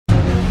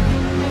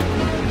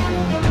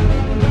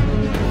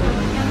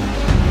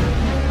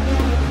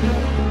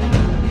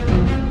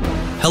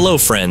Hello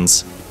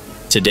friends!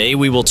 Today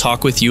we will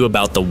talk with you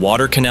about the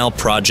water canal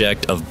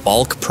project of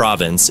Balkh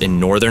province in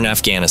northern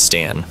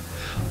Afghanistan.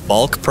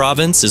 Balkh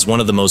province is one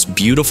of the most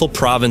beautiful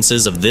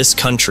provinces of this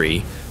country,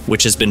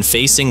 which has been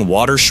facing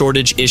water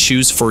shortage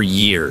issues for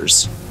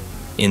years.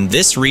 In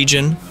this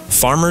region,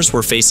 farmers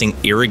were facing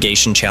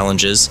irrigation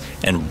challenges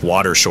and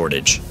water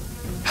shortage.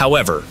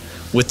 However,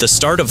 with the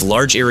start of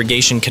large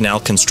irrigation canal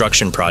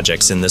construction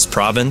projects in this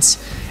province,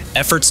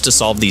 efforts to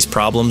solve these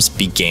problems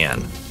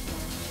began.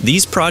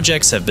 These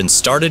projects have been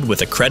started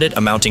with a credit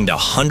amounting to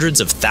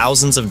hundreds of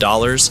thousands of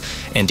dollars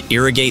and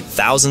irrigate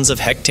thousands of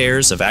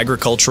hectares of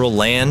agricultural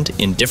land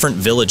in different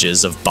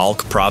villages of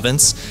Balkh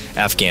province,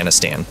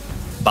 Afghanistan.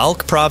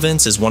 Balkh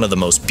province is one of the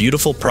most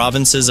beautiful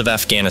provinces of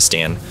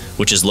Afghanistan,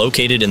 which is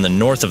located in the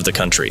north of the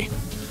country.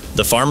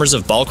 The farmers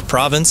of Balkh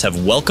province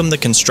have welcomed the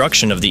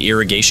construction of the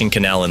irrigation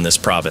canal in this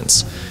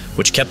province,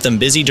 which kept them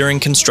busy during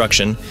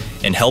construction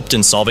and helped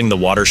in solving the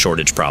water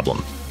shortage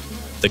problem.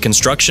 The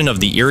construction of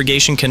the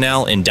irrigation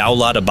canal in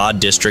Dawlatabad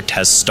district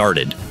has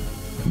started.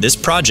 This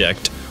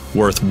project,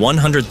 worth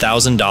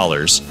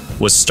 $100,000,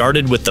 was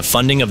started with the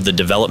funding of the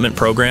Development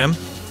Program,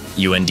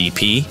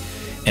 UNDP,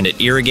 and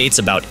it irrigates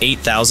about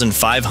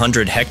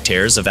 8,500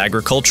 hectares of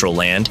agricultural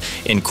land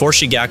in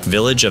Korshigak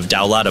village of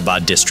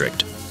Dawlatabad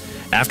district.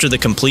 After the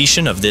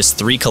completion of this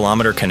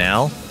 3-kilometer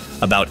canal,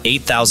 about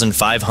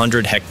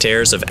 8,500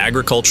 hectares of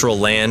agricultural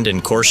land in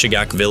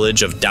Korshigak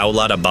village of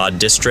Dawlatabad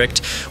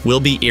district will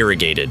be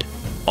irrigated.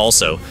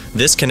 Also,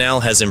 this canal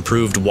has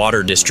improved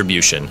water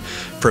distribution,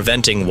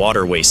 preventing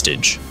water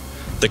wastage.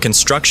 The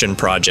construction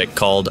project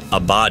called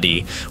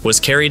Abadi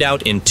was carried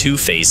out in 2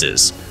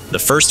 phases, the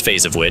first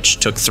phase of which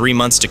took 3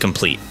 months to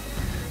complete.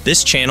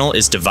 This channel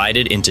is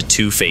divided into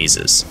 2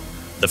 phases.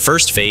 The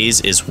first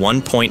phase is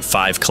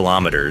 1.5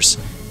 kilometers,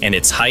 and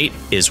its height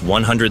is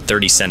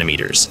 130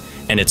 centimeters,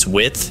 and its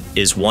width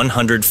is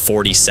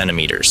 140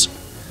 centimeters.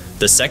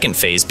 The second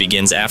phase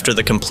begins after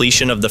the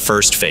completion of the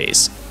first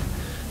phase.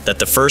 That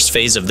the first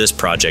phase of this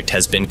project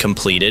has been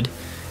completed,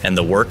 and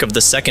the work of the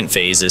second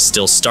phase is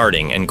still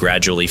starting and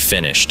gradually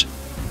finished.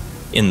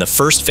 In the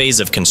first phase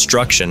of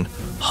construction,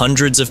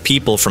 hundreds of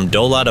people from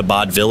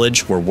Dawlatabad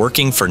village were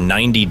working for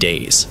 90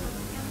 days.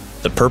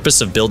 The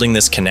purpose of building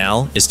this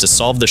canal is to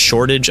solve the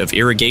shortage of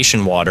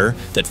irrigation water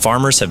that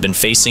farmers have been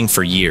facing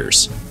for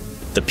years.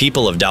 The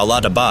people of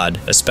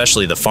Dawlatabad,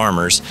 especially the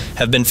farmers,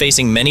 have been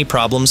facing many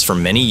problems for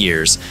many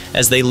years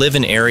as they live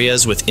in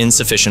areas with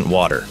insufficient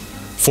water,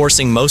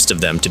 forcing most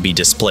of them to be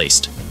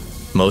displaced.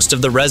 Most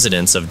of the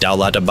residents of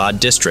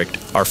Dawlatabad district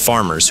are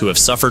farmers who have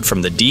suffered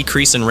from the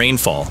decrease in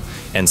rainfall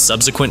and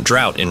subsequent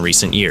drought in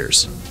recent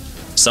years.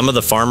 Some of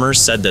the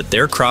farmers said that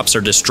their crops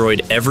are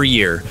destroyed every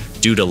year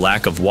due to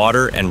lack of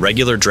water and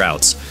regular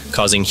droughts,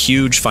 causing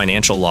huge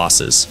financial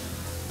losses.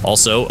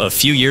 Also, a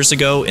few years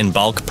ago in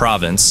Balkh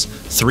province,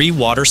 3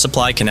 water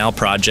supply canal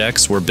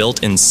projects were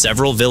built in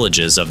several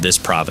villages of this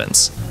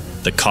province.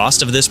 The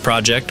cost of this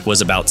project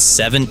was about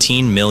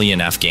 17 million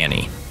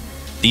Afghani.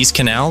 These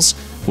canals,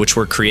 which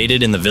were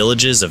created in the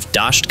villages of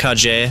Dasht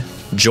Kajeh,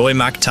 Joy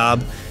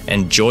Maktab,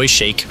 and Joy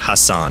Sheikh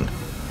Hassan.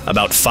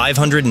 About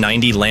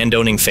 590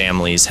 landowning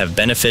families have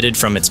benefited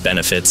from its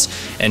benefits,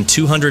 and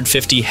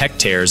 250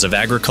 hectares of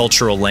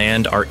agricultural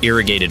land are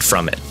irrigated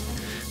from it.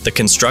 The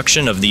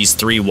construction of these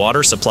 3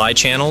 water supply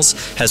channels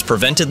has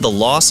prevented the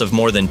loss of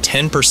more than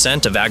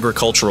 10% of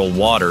agricultural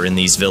water in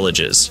these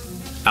villages.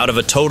 Out of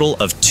a total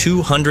of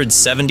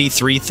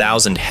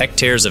 273,000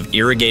 hectares of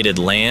irrigated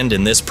land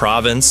in this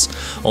province,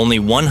 only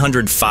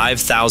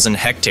 105,000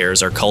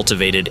 hectares are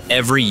cultivated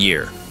every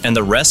year, and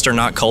the rest are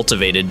not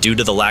cultivated due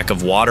to the lack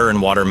of water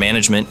and water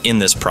management in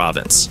this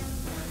province.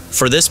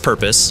 For this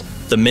purpose,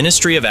 the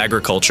Ministry of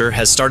Agriculture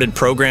has started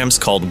programs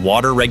called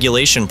Water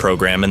Regulation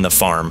Program in the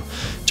farm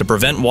to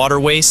prevent water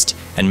waste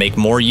and make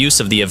more use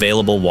of the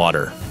available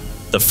water.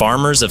 The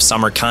farmers of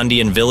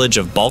Samarkandian village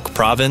of Balkh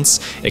province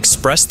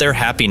expressed their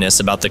happiness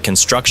about the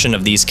construction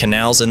of these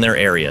canals in their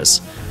areas,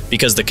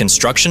 because the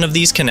construction of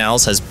these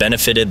canals has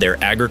benefited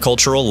their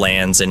agricultural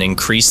lands and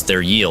increased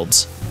their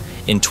yields.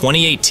 In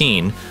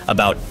 2018,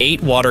 about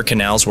 8 water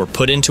canals were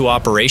put into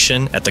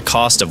operation at the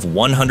cost of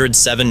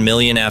 107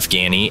 million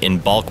Afghani in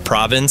Balkh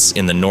province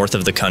in the north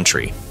of the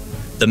country.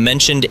 The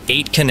mentioned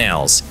 8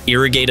 canals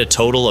irrigate a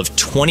total of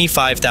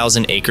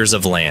 25,000 acres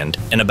of land,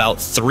 and about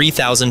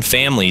 3,000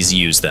 families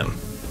use them.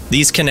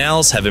 These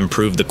canals have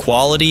improved the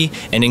quality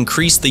and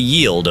increased the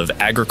yield of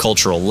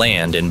agricultural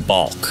land in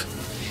Balkh.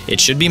 It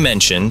should be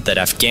mentioned that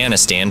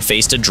Afghanistan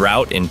faced a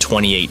drought in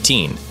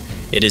 2018.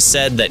 It is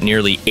said that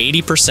nearly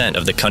 80%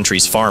 of the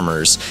country's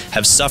farmers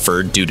have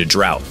suffered due to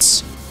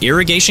droughts.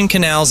 Irrigation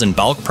canals in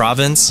Balkh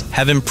province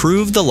have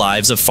improved the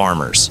lives of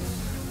farmers.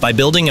 By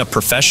building a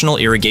professional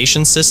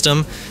irrigation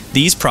system,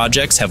 these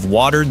projects have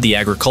watered the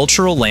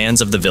agricultural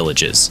lands of the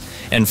villages,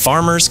 and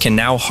farmers can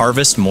now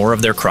harvest more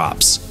of their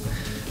crops.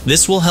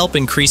 This will help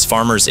increase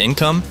farmers'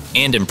 income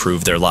and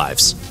improve their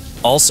lives.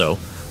 Also,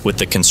 with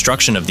the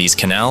construction of these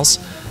canals,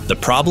 the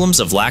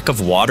problems of lack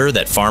of water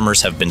that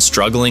farmers have been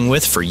struggling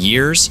with for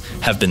years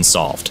have been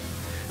solved.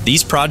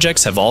 These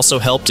projects have also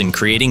helped in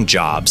creating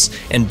jobs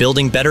and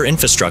building better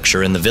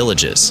infrastructure in the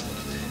villages.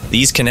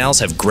 These canals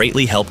have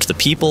greatly helped the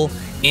people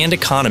and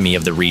economy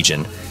of the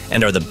region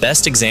and are the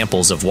best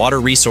examples of water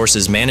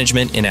resources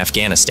management in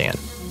Afghanistan.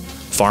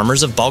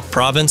 Farmers of Balkh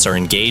province are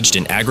engaged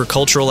in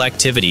agricultural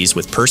activities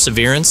with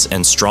perseverance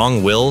and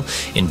strong will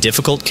in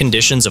difficult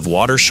conditions of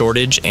water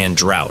shortage and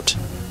drought.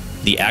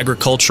 The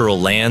agricultural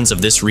lands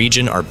of this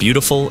region are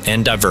beautiful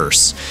and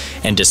diverse,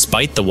 and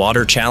despite the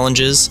water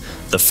challenges,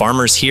 the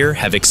farmers here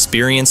have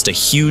experienced a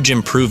huge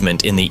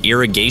improvement in the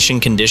irrigation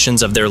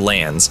conditions of their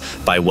lands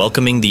by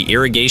welcoming the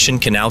irrigation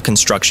canal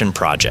construction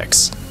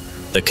projects.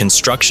 The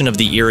construction of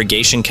the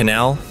irrigation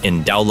canal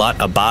in Daulat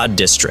Abad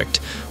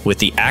district, with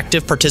the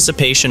active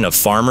participation of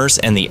farmers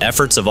and the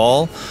efforts of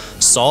all,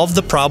 solved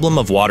the problem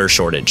of water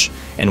shortage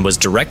and was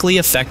directly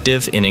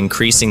effective in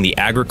increasing the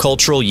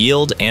agricultural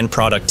yield and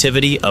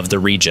productivity of the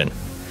region.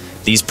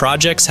 These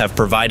projects have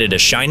provided a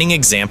shining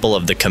example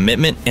of the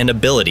commitment and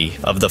ability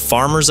of the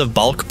farmers of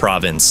Balkh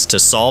province to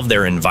solve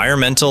their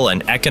environmental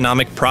and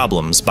economic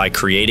problems by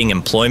creating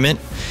employment,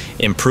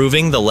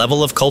 improving the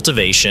level of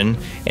cultivation,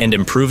 and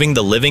improving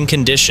the living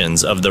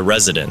conditions of the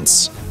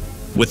residents.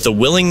 With the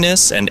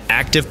willingness and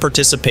active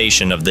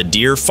participation of the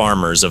dear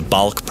farmers of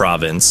Balkh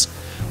province,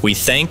 we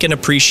thank and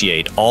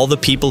appreciate all the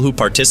people who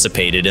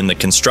participated in the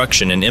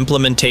construction and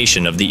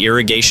implementation of the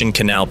irrigation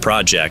canal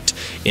project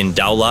in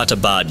Daulat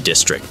Abad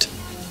district.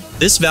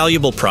 This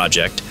valuable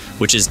project,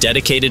 which is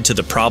dedicated to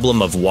the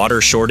problem of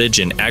water shortage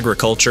in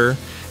agriculture,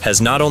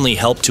 has not only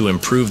helped to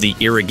improve the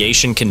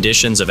irrigation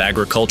conditions of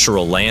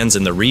agricultural lands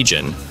in the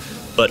region,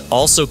 but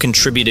also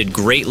contributed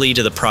greatly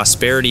to the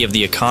prosperity of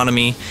the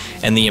economy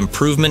and the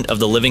improvement of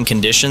the living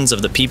conditions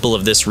of the people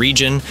of this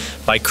region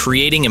by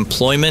creating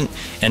employment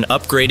and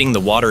upgrading the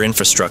water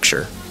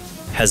infrastructure.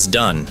 Has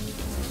done.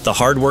 The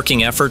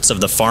hard-working efforts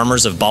of the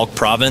farmers of Balkh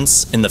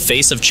province in the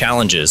face of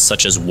challenges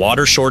such as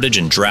water shortage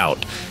and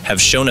drought have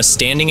shown a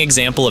standing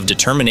example of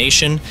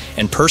determination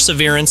and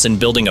perseverance in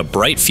building a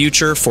bright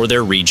future for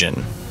their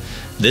region.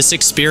 This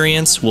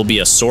experience will be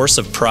a source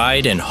of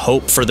pride and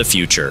hope for the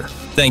future.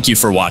 Thank you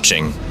for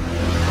watching.